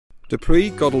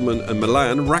Plooy, Godalming and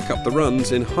Milan rack up the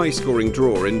runs in high-scoring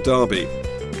draw in Derby.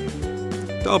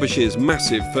 Derbyshire's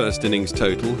massive first innings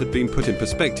total had been put in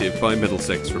perspective by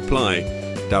Middlesex reply.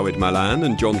 Dawid Malan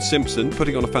and John Simpson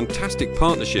putting on a fantastic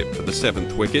partnership for the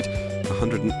 7th wicket,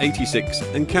 186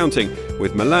 and counting,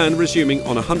 with Malan resuming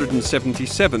on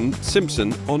 177,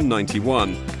 Simpson on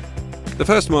 91. The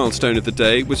first milestone of the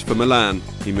day was for Malan.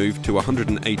 He moved to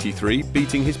 183,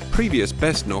 beating his previous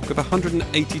best knock of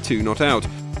 182 not out.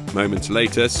 Moments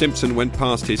later, Simpson went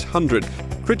past his 100.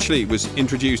 Critchley was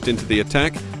introduced into the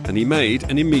attack and he made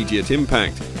an immediate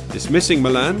impact. Dismissing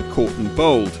Malan, caught and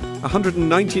bowled.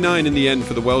 199 in the end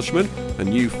for the Welshman, a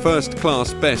new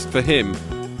first-class best for him.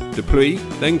 Plooy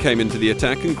then came into the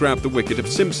attack and grabbed the wicket of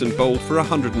Simpson, bowled for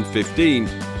 115.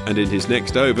 And in his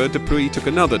next over, Plooy took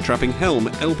another trapping helm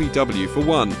LBW for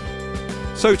 1.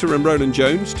 Sota and Roland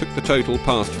Jones took the total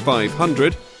past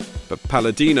 500, but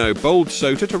Palladino bowled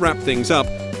Sota to wrap things up.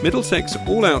 Middlesex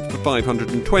all out for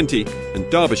 520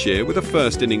 and Derbyshire with a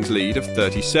first innings lead of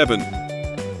 37.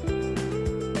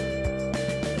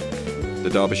 The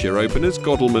Derbyshire openers,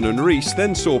 Godalming and Rees,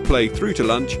 then saw play through to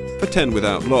lunch for 10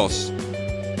 without loss.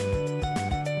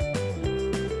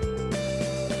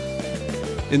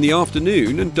 In the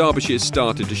afternoon, and Derbyshire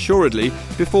started assuredly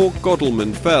before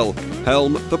Godalming fell,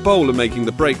 Helm, the bowler, making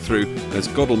the breakthrough as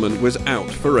Godalming was out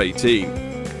for 18.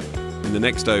 In the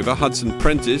next over, Hudson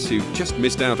Prentice, who just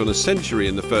missed out on a century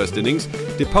in the first innings,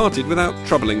 departed without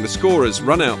troubling the scorers,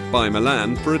 run out by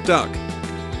Milan for a duck.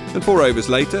 And 4 overs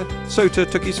later, Sota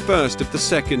took his first of the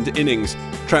second innings,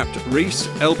 trapped Rees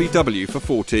LBW for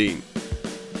 14.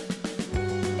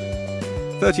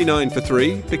 39 for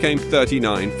 3 became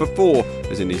 39 for 4,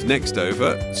 as in his next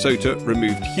over, Sota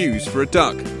removed Hughes for a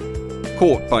duck,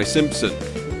 caught by Simpson.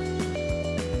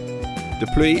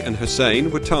 Plooy and Hosein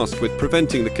were tasked with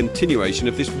preventing the continuation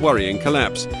of this worrying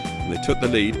collapse, and they took the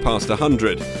lead past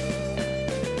 100.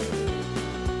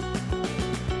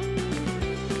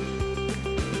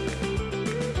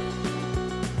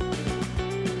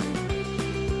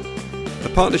 The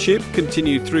partnership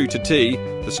continued through to tea.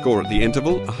 The score at the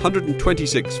interval,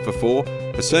 126 for 4,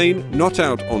 Hosein not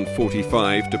out on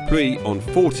 45, Plooy on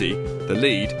 40, the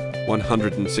lead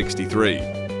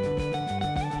 163.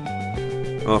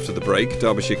 After the break,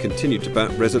 Derbyshire continued to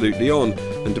bat resolutely on,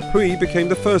 and Plooy became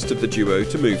the first of the duo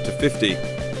to move to 50.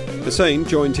 Hosein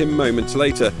joined him moments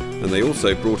later, and they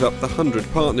also brought up the 100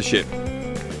 partnership.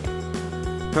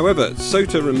 However,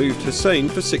 Sota removed Hosein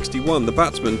for 61, the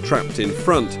batsman trapped in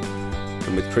front.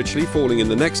 And with Critchley falling in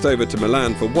the next over to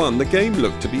Milan for 1, the game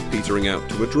looked to be petering out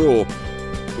to a draw.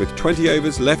 With 20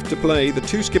 overs left to play, the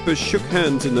two skippers shook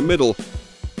hands in the middle.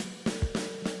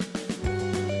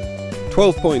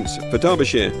 12 points for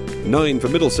Derbyshire, 9 for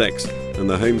Middlesex, and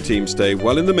the home team stay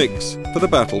well in the mix for the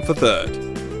battle for third.